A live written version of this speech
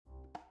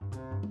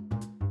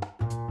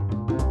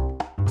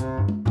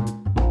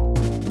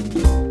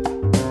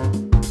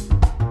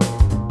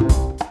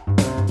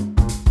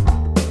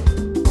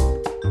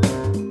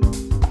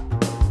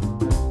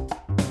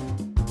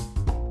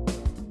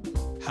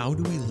How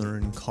do we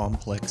learn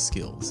complex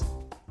skills?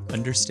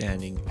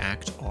 Understanding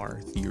ACT-R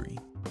theory.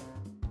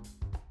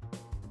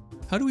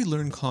 How do we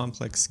learn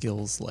complex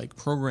skills like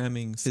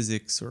programming,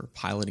 physics, or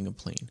piloting a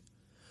plane?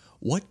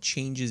 What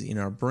changes in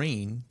our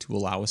brain to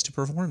allow us to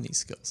perform these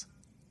skills?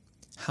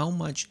 How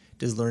much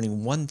does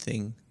learning one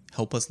thing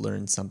help us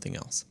learn something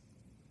else?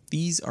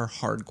 These are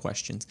hard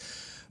questions.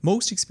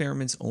 Most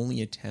experiments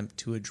only attempt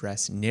to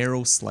address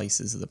narrow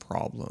slices of the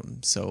problem.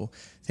 So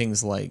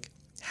things like,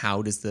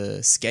 how does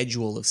the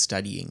schedule of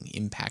studying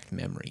impact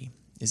memory?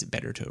 Is it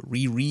better to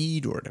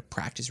reread or to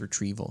practice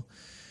retrieval?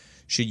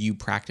 Should you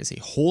practice a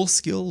whole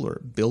skill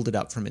or build it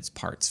up from its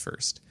parts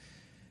first?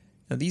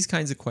 Now, these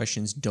kinds of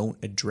questions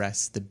don't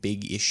address the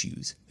big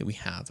issues that we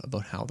have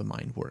about how the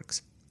mind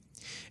works.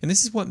 And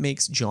this is what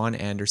makes John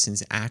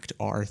Anderson's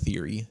ACT-R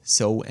theory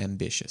so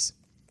ambitious.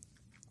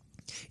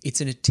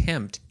 It's an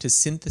attempt to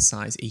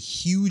synthesize a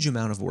huge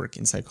amount of work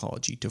in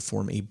psychology to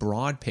form a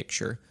broad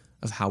picture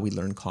of how we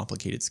learn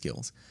complicated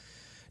skills.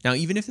 Now,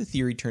 even if the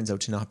theory turns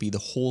out to not be the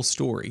whole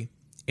story,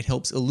 it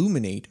helps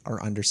illuminate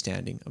our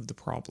understanding of the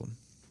problem.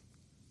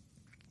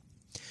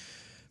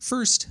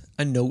 First,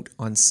 a note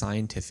on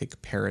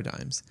scientific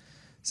paradigms.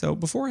 So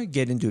before I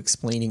get into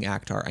explaining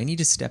ACT-R, I need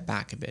to step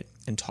back a bit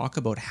and talk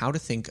about how to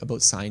think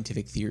about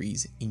scientific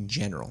theories in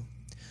general.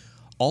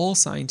 All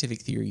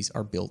scientific theories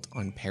are built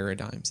on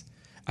paradigms.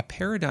 A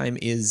paradigm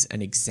is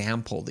an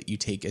example that you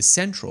take as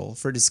central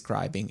for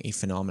describing a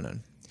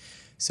phenomenon.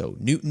 So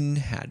Newton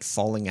had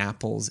falling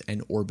apples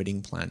and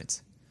orbiting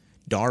planets.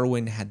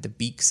 Darwin had the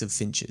beaks of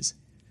finches.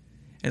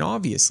 And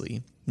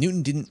obviously,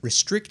 Newton didn't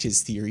restrict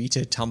his theory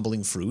to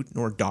tumbling fruit,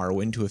 nor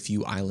Darwin to a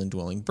few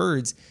island-dwelling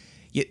birds,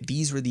 yet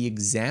these were the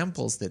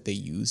examples that they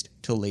used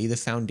to lay the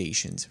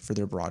foundations for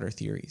their broader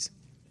theories.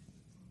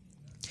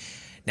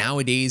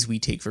 Nowadays, we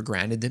take for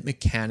granted that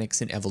mechanics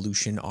and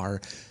evolution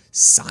are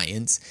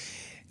science,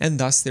 and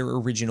thus their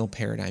original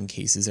paradigm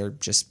cases are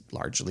just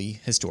largely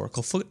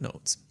historical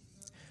footnotes.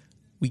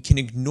 We can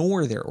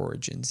ignore their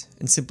origins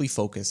and simply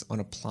focus on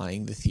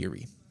applying the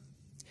theory.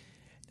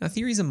 Now,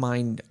 theories of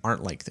mind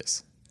aren't like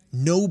this.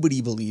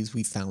 Nobody believes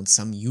we found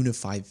some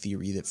unified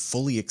theory that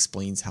fully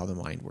explains how the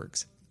mind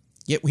works.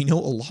 Yet we know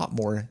a lot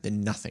more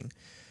than nothing.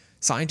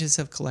 Scientists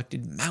have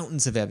collected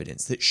mountains of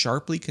evidence that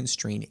sharply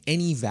constrain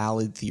any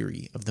valid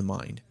theory of the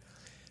mind.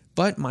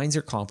 But minds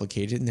are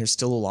complicated and there's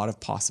still a lot of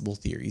possible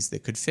theories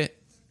that could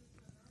fit.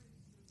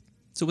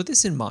 So with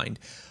this in mind,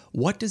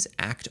 what does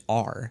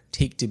ACT-R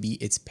take to be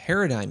its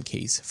paradigm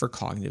case for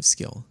cognitive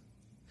skill?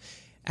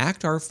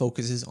 ACT-R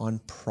focuses on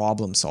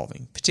problem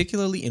solving,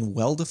 particularly in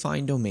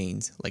well-defined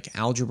domains like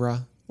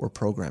algebra or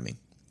programming.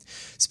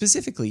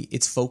 Specifically,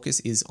 its focus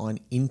is on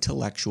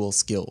intellectual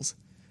skills.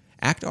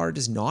 ACT-R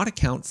does not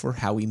account for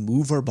how we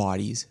move our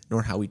bodies,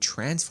 nor how we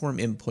transform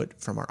input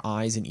from our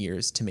eyes and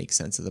ears to make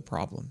sense of the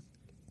problem.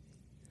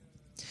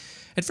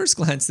 At first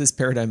glance, this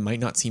paradigm might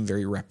not seem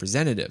very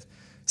representative.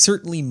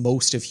 Certainly,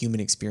 most of human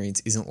experience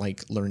isn't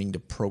like learning to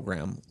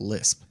program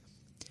Lisp.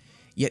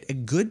 Yet a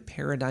good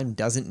paradigm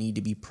doesn't need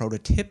to be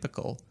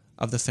prototypical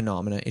of the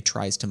phenomena it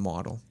tries to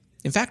model.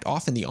 In fact,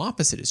 often the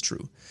opposite is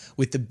true,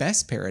 with the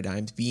best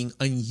paradigms being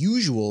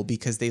unusual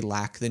because they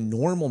lack the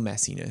normal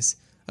messiness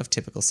of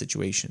typical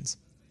situations.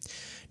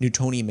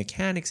 Newtonian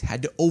mechanics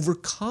had to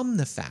overcome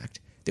the fact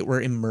that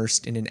we're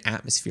immersed in an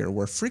atmosphere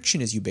where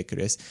friction is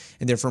ubiquitous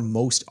and therefore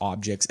most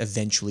objects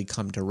eventually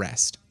come to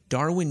rest.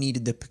 Darwin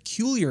needed the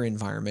peculiar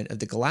environment of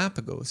the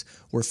Galapagos,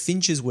 where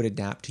finches would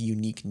adapt to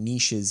unique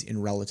niches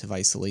in relative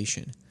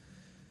isolation.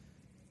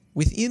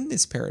 Within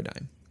this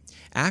paradigm,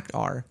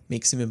 ACT-R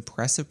makes some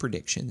impressive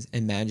predictions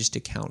and manages to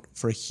account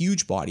for a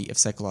huge body of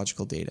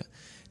psychological data.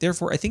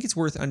 Therefore, I think it's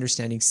worth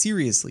understanding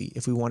seriously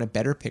if we want a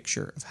better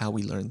picture of how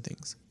we learn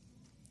things.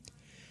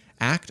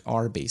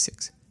 ACT-R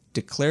basics: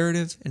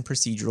 declarative and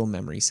procedural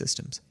memory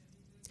systems.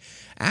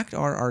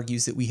 ACT-R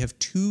argues that we have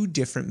two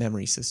different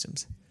memory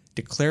systems: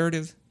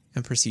 declarative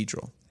and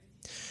procedural.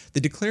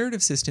 The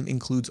declarative system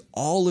includes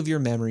all of your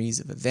memories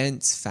of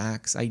events,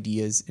 facts,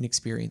 ideas, and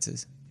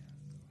experiences.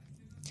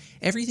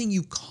 Everything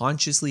you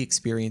consciously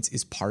experience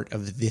is part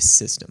of this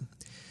system.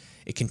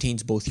 It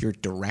contains both your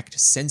direct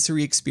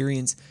sensory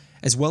experience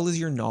as well as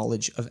your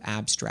knowledge of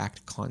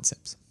abstract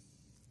concepts.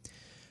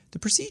 The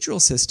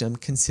procedural system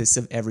consists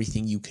of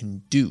everything you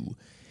can do.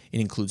 It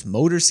includes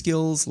motor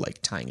skills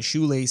like tying a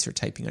shoelace or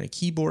typing on a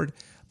keyboard,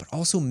 but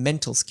also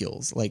mental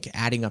skills like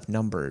adding up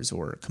numbers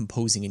or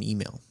composing an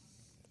email.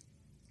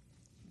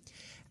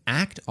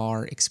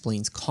 ACT-R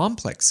explains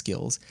complex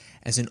skills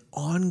as an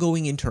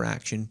ongoing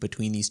interaction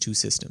between these two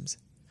systems.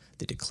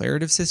 The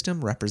declarative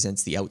system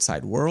represents the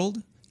outside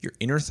world, your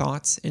inner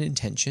thoughts and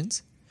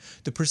intentions.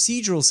 The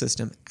procedural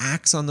system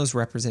acts on those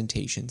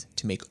representations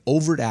to make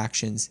overt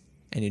actions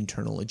and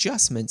internal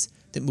adjustments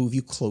that move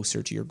you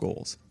closer to your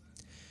goals.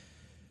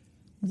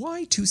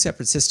 Why two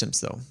separate systems,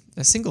 though?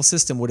 A single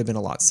system would have been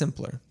a lot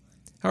simpler.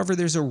 However,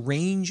 there's a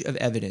range of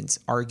evidence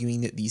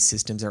arguing that these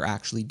systems are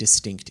actually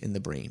distinct in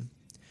the brain.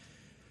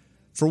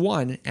 For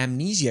one,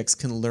 amnesiacs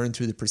can learn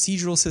through the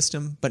procedural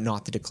system, but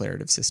not the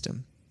declarative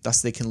system.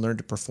 Thus, they can learn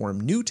to perform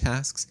new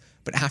tasks,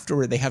 but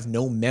afterward they have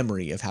no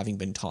memory of having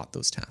been taught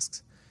those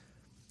tasks.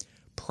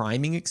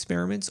 Priming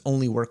experiments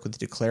only work with the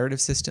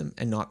declarative system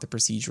and not the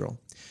procedural.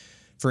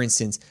 For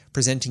instance,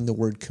 presenting the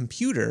word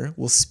computer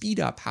will speed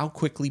up how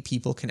quickly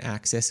people can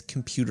access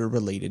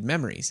computer-related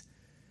memories,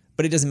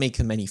 but it doesn't make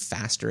them any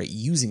faster at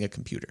using a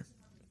computer.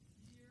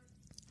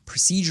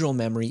 Procedural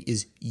memory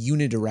is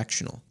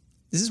unidirectional.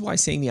 This is why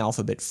saying the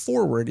alphabet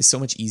forward is so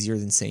much easier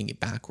than saying it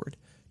backward.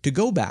 To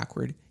go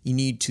backward, you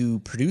need to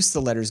produce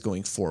the letters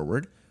going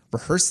forward,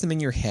 rehearse them in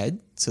your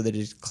head so that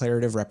a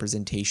declarative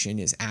representation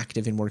is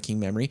active in working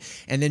memory,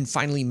 and then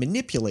finally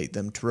manipulate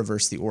them to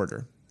reverse the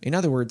order. In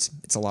other words,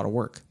 it's a lot of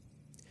work.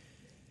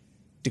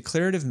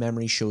 Declarative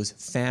memory shows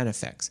fan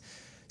effects.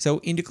 So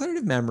in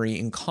declarative memory,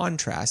 in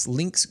contrast,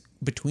 links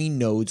between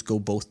nodes go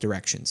both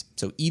directions.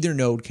 So either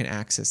node can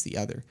access the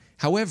other.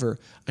 However,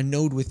 a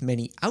node with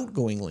many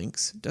outgoing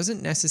links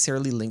doesn't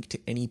necessarily link to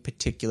any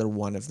particular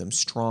one of them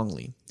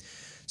strongly.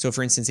 So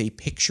for instance, a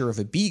picture of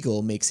a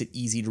beagle makes it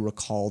easy to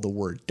recall the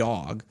word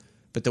dog,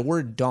 but the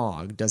word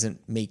dog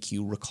doesn't make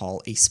you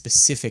recall a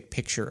specific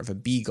picture of a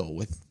beagle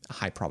with a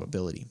high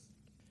probability.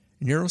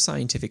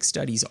 Neuroscientific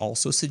studies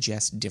also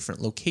suggest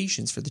different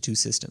locations for the two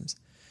systems.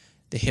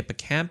 The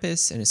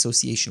hippocampus and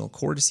associational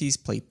cortices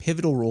play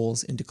pivotal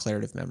roles in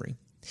declarative memory.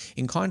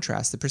 In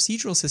contrast, the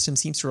procedural system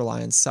seems to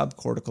rely on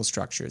subcortical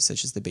structures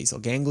such as the basal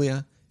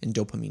ganglia and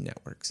dopamine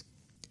networks.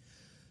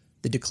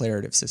 The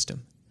declarative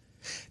system.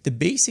 The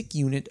basic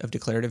unit of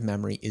declarative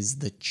memory is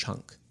the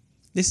chunk.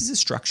 This is a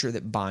structure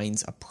that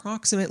binds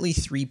approximately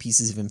 3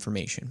 pieces of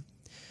information.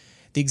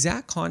 The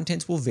exact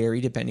contents will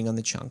vary depending on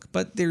the chunk,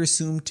 but they're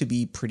assumed to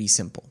be pretty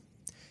simple.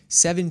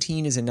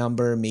 17 is a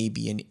number,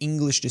 maybe an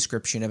English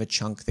description of a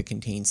chunk that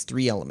contains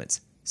 3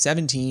 elements.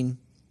 17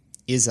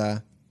 is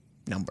a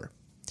number.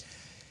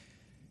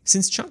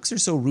 Since chunks are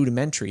so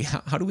rudimentary,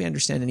 how do we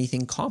understand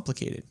anything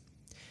complicated?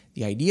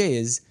 The idea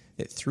is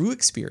that through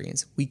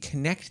experience, we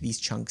connect these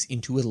chunks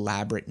into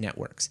elaborate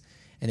networks,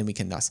 and then we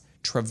can thus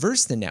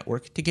traverse the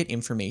network to get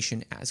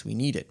information as we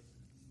need it.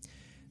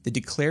 The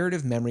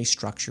declarative memory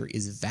structure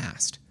is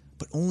vast,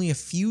 but only a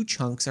few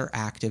chunks are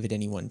active at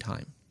any one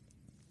time.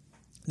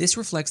 This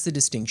reflects the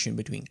distinction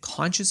between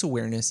conscious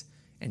awareness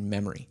and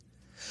memory.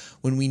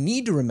 When we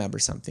need to remember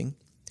something,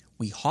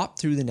 we hop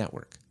through the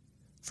network.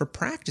 For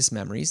practice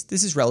memories,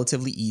 this is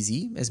relatively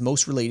easy, as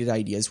most related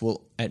ideas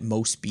will at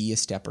most be a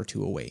step or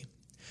two away.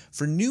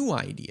 For new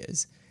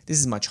ideas, this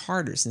is much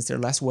harder since they're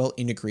less well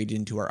integrated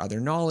into our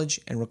other knowledge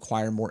and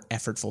require more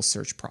effortful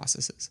search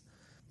processes.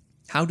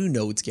 How do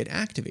nodes get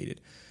activated?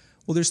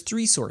 Well, there's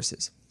 3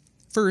 sources.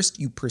 First,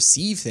 you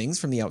perceive things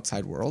from the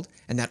outside world,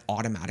 and that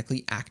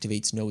automatically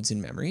activates nodes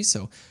in memory.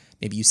 So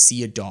maybe you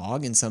see a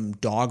dog, and some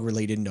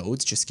dog-related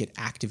nodes just get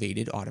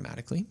activated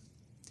automatically.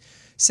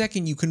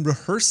 Second, you can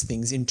rehearse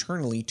things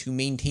internally to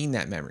maintain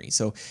that memory.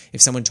 So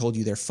if someone told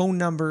you their phone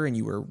number and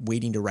you were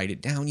waiting to write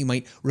it down, you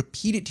might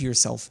repeat it to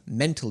yourself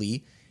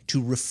mentally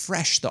to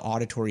refresh the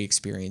auditory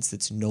experience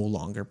that's no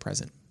longer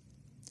present.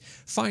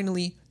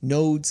 Finally,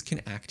 nodes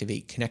can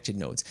activate connected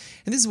nodes,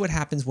 and this is what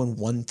happens when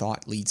one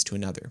thought leads to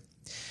another.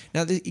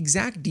 Now, the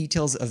exact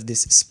details of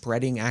this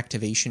spreading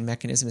activation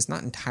mechanism is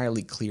not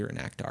entirely clear in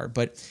ACT-R,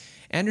 but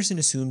Anderson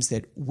assumes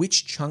that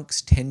which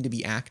chunks tend to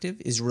be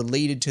active is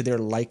related to their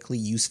likely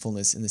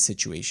usefulness in the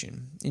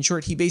situation. In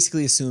short, he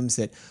basically assumes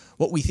that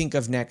what we think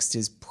of next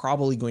is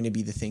probably going to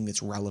be the thing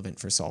that's relevant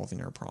for solving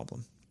our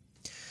problem.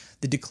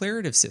 The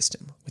declarative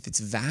system, with its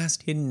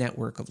vast hidden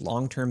network of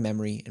long-term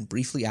memory and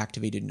briefly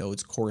activated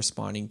nodes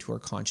corresponding to our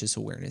conscious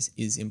awareness,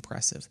 is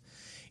impressive.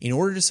 In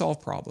order to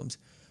solve problems,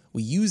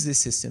 we use this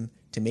system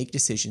to make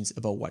decisions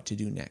about what to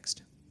do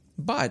next.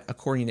 But,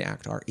 according to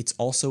ACT-R, it's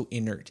also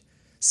inert.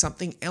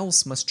 Something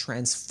else must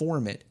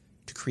transform it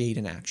to create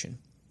an action.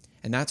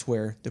 And that's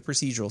where the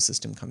procedural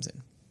system comes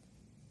in.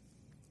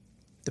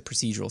 The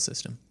procedural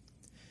system.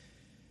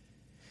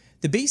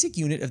 The basic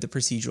unit of the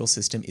procedural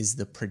system is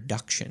the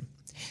production.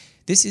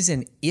 This is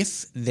an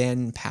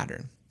if-then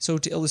pattern. So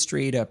to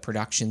illustrate a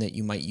production that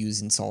you might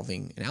use in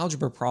solving an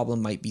algebra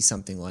problem might be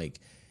something like,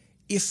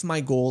 if my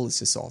goal is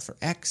to solve for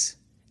x,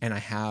 and I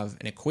have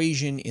an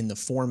equation in the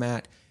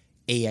format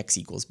ax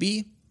equals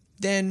b,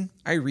 then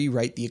I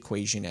rewrite the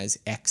equation as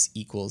x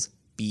equals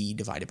b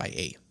divided by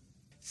a.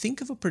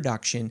 Think of a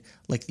production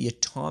like the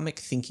atomic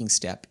thinking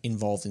step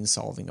involved in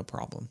solving a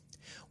problem.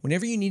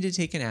 Whenever you need to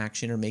take an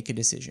action or make a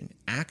decision,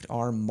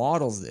 ACT-R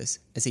models this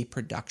as a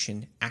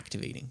production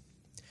activating.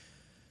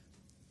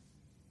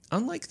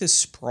 Unlike the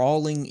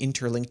sprawling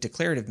interlinked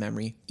declarative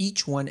memory,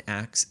 each one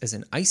acts as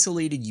an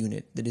isolated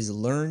unit that is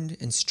learned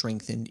and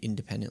strengthened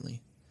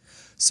independently.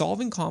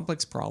 Solving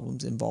complex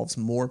problems involves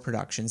more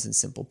productions than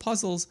simple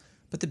puzzles,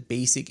 but the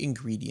basic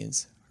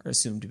ingredients are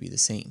assumed to be the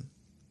same.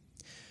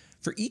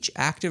 For each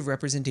active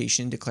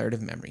representation in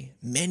declarative memory,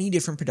 many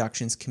different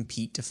productions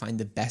compete to find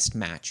the best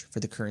match for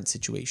the current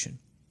situation.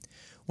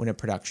 When a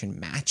production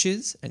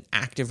matches an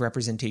active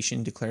representation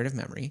in declarative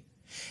memory,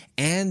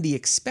 and the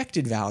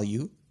expected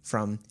value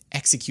from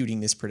executing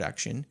this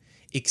production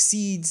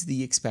exceeds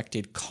the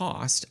expected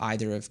cost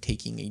either of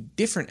taking a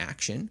different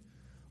action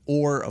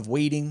or of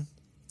waiting,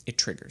 it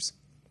triggers.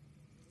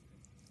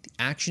 The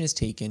action is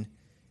taken,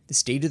 the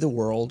state of the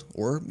world,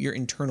 or your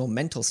internal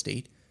mental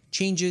state,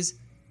 changes,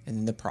 and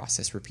then the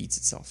process repeats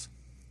itself.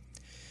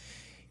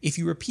 If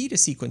you repeat a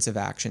sequence of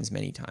actions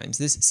many times,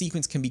 this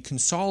sequence can be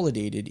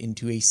consolidated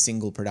into a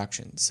single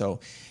production. So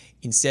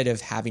instead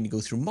of having to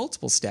go through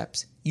multiple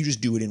steps, you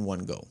just do it in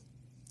one go.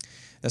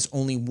 Thus,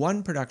 only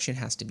one production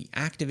has to be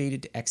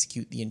activated to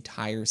execute the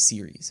entire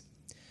series.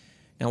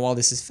 Now, while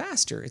this is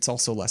faster, it's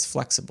also less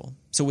flexible.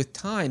 So with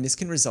time, this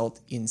can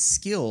result in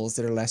skills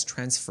that are less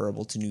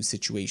transferable to new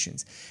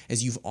situations,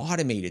 as you've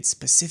automated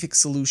specific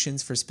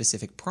solutions for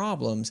specific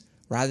problems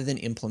rather than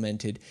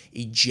implemented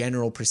a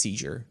general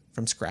procedure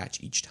from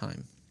scratch each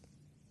time.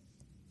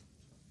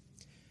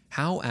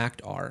 How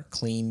ACT-R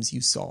claims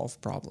you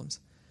solve problems.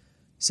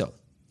 So,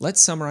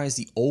 let's summarize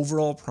the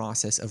overall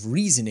process of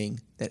reasoning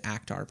that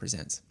ACT-R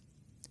presents.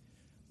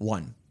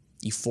 1.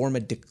 You form a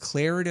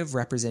declarative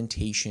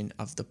representation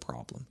of the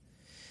problem.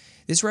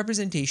 This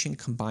representation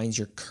combines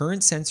your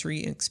current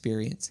sensory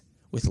experience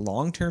with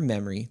long-term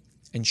memory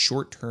and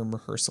short-term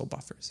rehearsal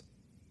buffers.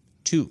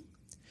 2.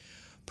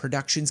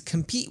 Productions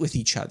compete with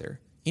each other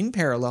in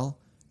parallel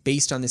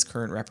based on this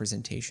current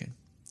representation.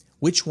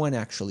 Which one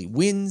actually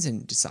wins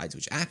and decides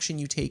which action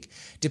you take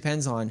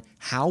depends on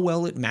how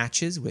well it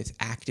matches with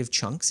active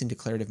chunks in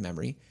declarative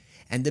memory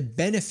and the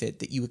benefit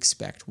that you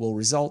expect will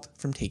result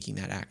from taking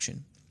that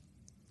action.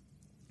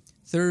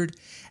 Third,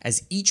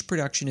 as each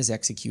production is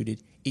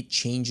executed, it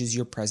changes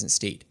your present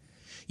state.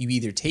 You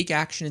either take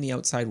action in the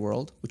outside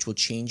world, which will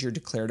change your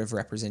declarative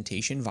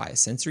representation via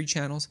sensory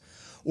channels,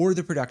 or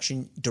the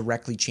production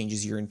directly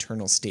changes your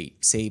internal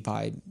state, say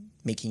by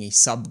making a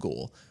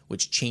sub-goal,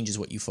 which changes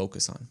what you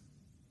focus on.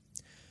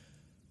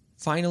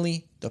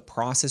 Finally, the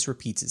process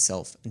repeats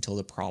itself until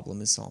the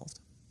problem is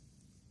solved.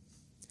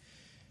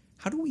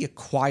 How do we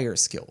acquire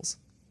skills?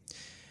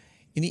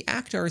 In the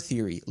ACT-R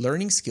theory,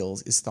 learning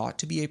skills is thought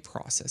to be a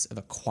process of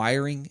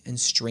acquiring and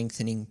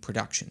strengthening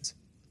productions.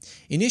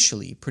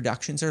 Initially,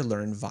 productions are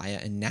learned via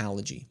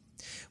analogy.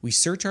 We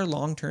search our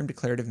long-term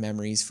declarative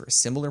memories for a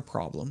similar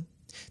problem,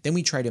 then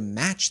we try to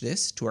match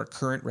this to our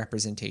current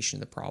representation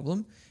of the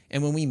problem,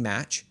 and when we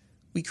match,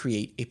 we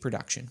create a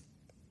production.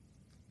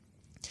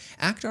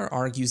 ACT-R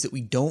argues that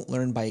we don't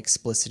learn by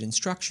explicit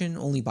instruction,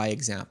 only by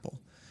example.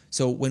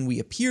 So when we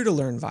appear to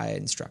learn via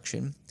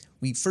instruction,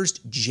 we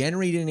first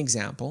generate an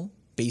example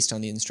based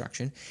on the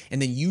instruction,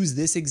 and then use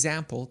this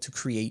example to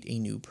create a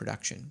new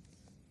production.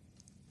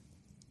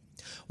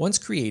 Once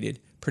created,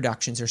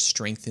 productions are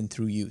strengthened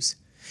through use.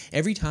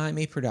 Every time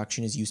a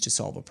production is used to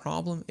solve a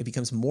problem, it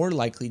becomes more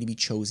likely to be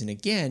chosen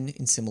again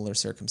in similar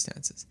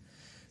circumstances.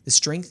 The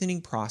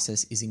strengthening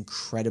process is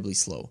incredibly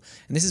slow,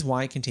 and this is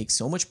why it can take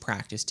so much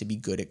practice to be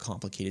good at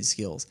complicated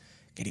skills.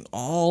 Getting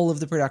all of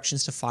the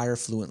productions to fire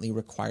fluently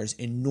requires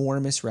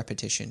enormous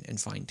repetition and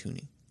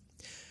fine-tuning.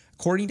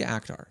 According to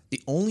ACT-R,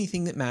 the only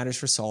thing that matters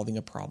for solving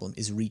a problem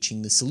is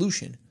reaching the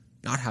solution,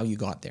 not how you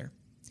got there.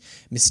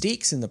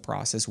 Mistakes in the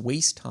process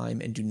waste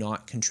time and do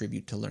not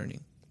contribute to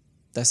learning.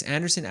 Thus,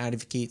 Anderson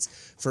advocates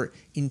for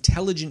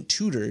intelligent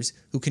tutors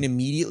who can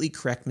immediately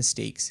correct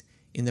mistakes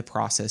in the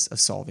process of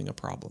solving a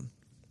problem.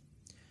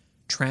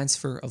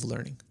 Transfer of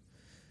learning.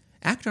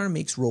 ACT-R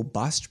makes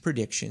robust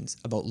predictions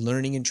about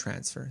learning and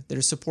transfer that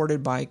are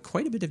supported by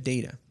quite a bit of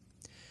data.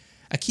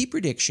 A key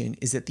prediction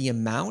is that the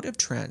amount of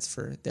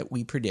transfer that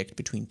we predict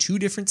between two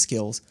different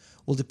skills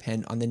will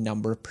depend on the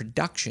number of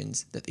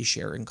productions that they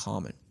share in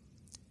common.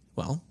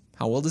 Well,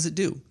 how well does it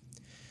do?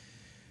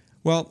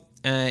 Well,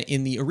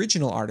 in the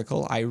original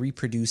article, I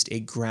reproduced a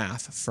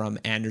graph from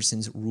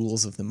Anderson's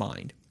Rules of the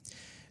Mind.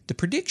 The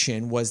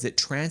prediction was that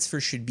transfer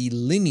should be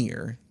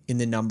linear in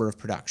the number of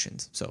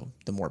productions. So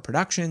the more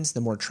productions,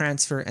 the more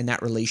transfer, and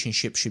that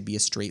relationship should be a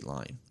straight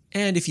line.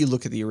 And if you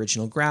look at the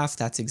original graph,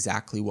 that's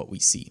exactly what we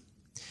see.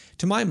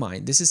 To my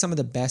mind, this is some of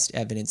the best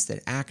evidence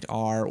that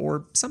ACT-R,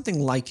 or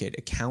something like it,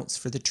 accounts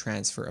for the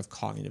transfer of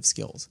cognitive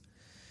skills.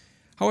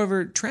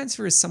 However,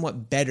 transfer is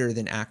somewhat better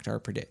than ACT-R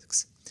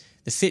predicts.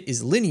 The fit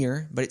is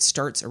linear, but it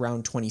starts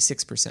around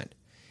 26%.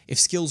 If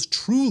skills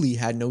truly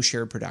had no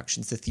shared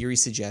productions, the theory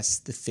suggests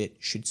the fit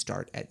should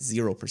start at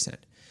 0%.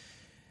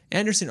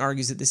 Anderson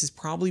argues that this is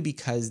probably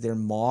because their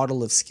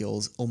model of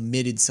skills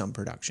omitted some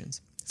productions.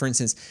 For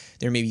instance,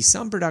 there may be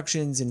some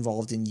productions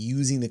involved in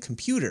using the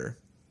computer,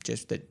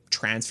 just that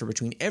transfer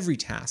between every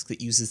task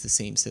that uses the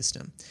same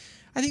system.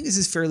 I think this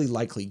is fairly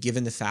likely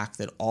given the fact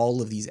that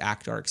all of these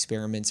ACT-R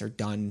experiments are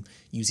done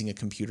using a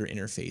computer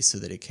interface so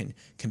that it can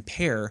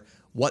compare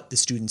what the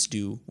students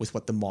do with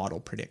what the model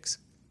predicts.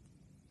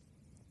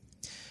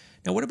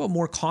 Now, what about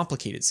more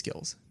complicated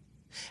skills?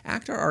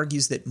 ACT-R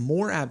argues that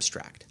more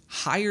abstract,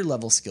 higher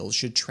level skills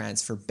should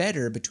transfer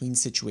better between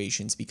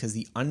situations because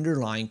the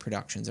underlying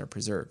productions are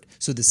preserved.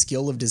 So the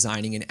skill of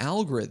designing an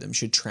algorithm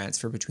should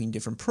transfer between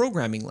different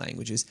programming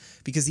languages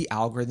because the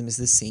algorithm is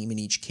the same in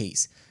each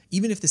case,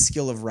 even if the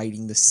skill of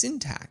writing the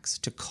syntax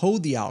to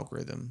code the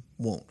algorithm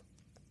won't.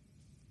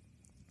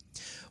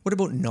 What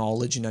about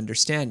knowledge and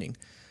understanding?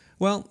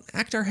 Well,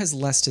 ACT-R has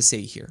less to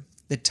say here.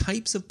 the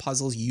types of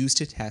puzzles used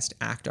to test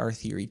ACT-R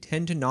theory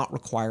tend to not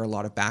require a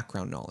lot of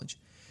background knowledge.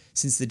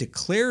 Since the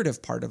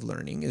declarative part of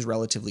learning is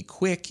relatively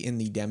quick in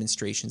the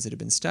demonstrations that have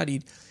been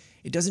studied,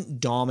 it doesn't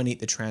dominate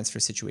the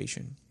transfer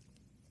situation.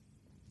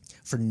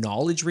 For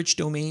knowledge-rich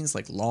domains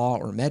like law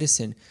or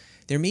medicine,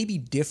 there may be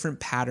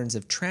different patterns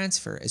of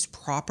transfer as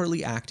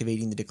properly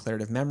activating the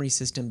declarative memory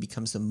system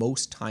becomes the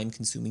most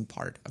time-consuming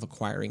part of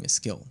acquiring a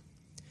skill.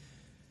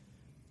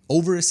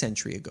 Over a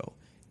century ago,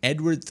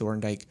 Edward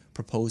Thorndike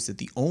proposed that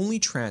the only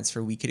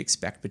transfer we could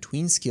expect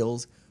between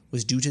skills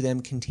was due to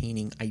them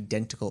containing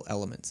identical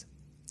elements.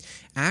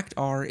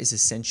 ACT-R is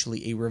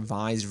essentially a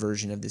revised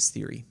version of this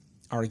theory,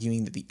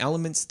 arguing that the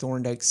elements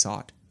Thorndike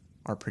sought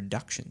are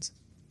productions.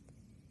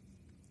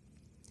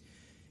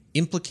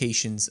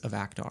 Implications of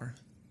ACT-R.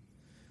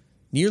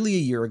 Nearly a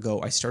year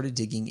ago, I started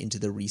digging into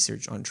the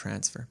research on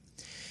transfer.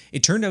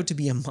 It turned out to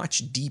be a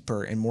much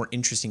deeper and more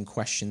interesting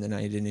question than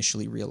I had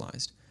initially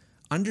realized.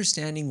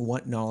 Understanding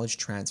what knowledge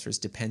transfers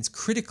depends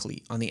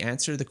critically on the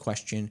answer to the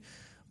question,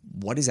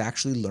 what is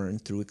actually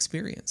learned through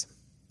experience?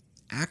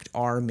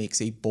 ACT-R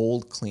makes a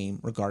bold claim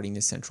regarding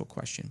this central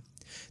question.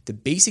 The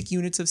basic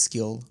units of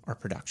skill are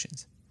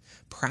productions.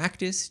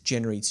 Practice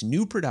generates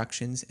new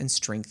productions and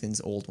strengthens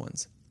old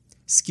ones.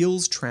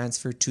 Skills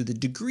transfer to the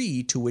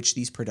degree to which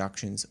these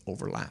productions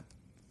overlap.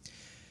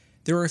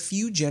 There are a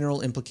few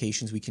general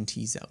implications we can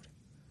tease out.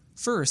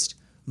 First,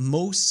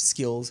 most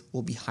skills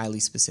will be highly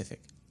specific.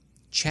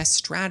 Chess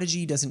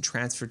strategy doesn't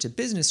transfer to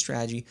business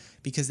strategy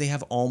because they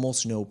have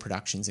almost no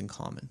productions in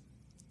common.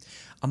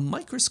 A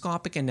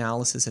microscopic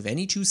analysis of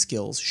any two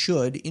skills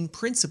should, in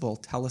principle,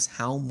 tell us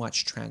how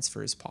much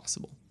transfer is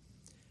possible.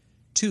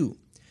 2.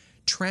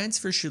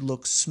 Transfer should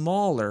look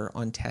smaller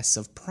on tests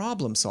of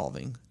problem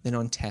solving than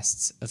on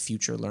tests of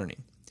future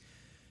learning.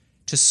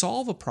 To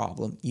solve a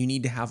problem, you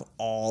need to have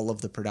all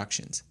of the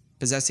productions.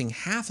 Possessing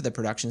half of the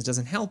productions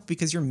doesn't help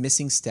because you're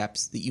missing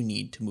steps that you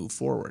need to move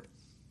forward.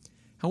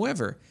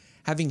 However,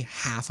 having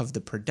half of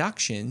the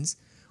productions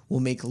will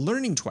make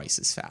learning twice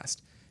as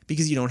fast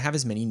because you don't have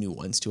as many new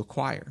ones to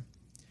acquire.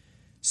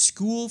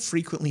 School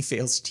frequently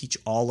fails to teach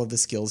all of the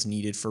skills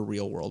needed for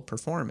real-world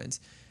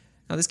performance.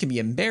 Now, this can be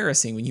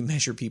embarrassing when you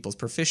measure people's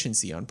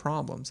proficiency on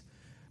problems,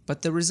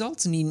 but the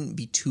results needn't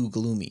be too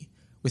gloomy.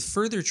 With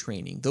further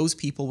training, those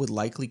people would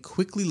likely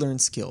quickly learn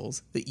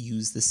skills that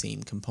use the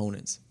same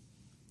components.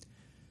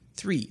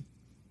 3.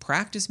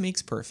 Practice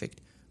makes perfect,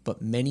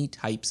 but many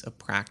types of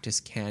practice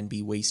can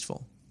be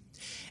wasteful.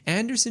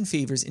 Anderson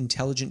favors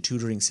intelligent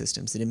tutoring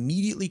systems that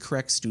immediately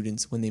correct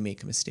students when they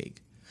make a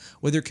mistake.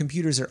 Whether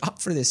computers are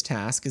up for this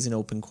task is an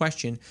open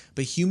question,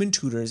 but human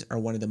tutors are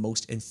one of the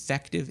most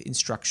effective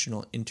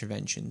instructional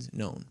interventions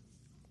known.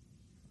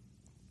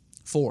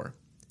 4.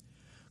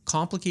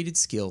 Complicated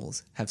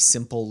skills have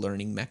simple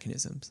learning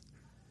mechanisms.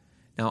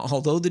 Now,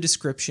 although the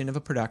description of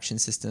a production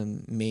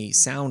system may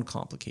sound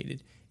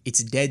complicated,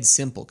 it's dead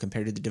simple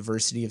compared to the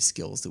diversity of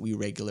skills that we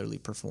regularly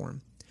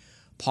perform.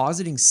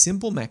 Positing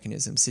simple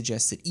mechanisms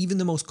suggests that even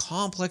the most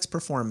complex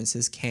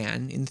performances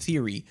can, in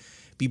theory,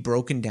 be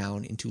broken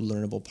down into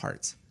learnable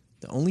parts.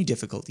 The only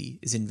difficulty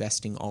is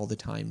investing all the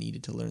time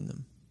needed to learn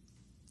them.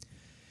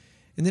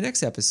 In the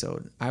next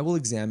episode, I will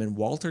examine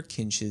Walter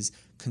Kinch's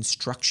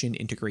construction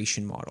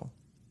integration model.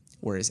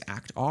 Whereas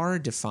ACT-R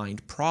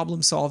defined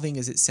problem solving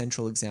as its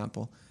central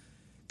example,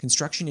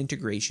 construction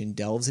integration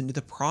delves into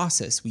the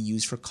process we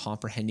use for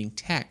comprehending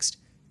text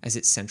as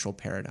its central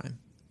paradigm.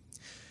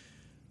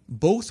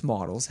 Both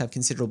models have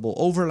considerable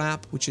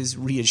overlap, which is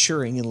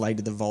reassuring in light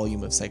of the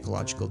volume of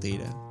psychological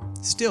data.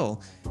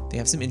 Still, they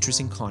have some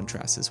interesting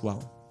contrasts as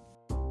well.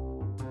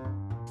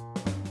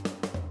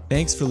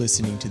 Thanks for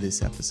listening to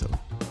this episode.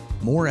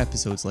 More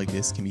episodes like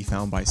this can be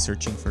found by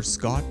searching for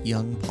Scott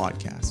Young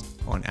Podcast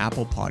on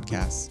Apple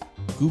Podcasts,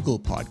 Google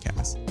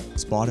Podcasts,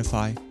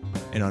 Spotify,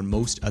 and on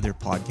most other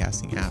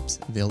podcasting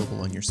apps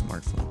available on your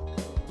smartphone.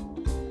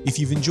 If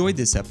you've enjoyed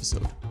this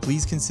episode,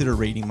 please consider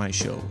rating my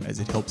show as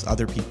it helps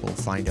other people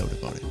find out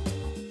about it.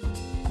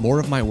 More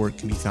of my work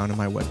can be found on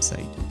my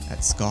website at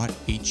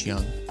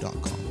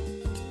scotthyoung.com.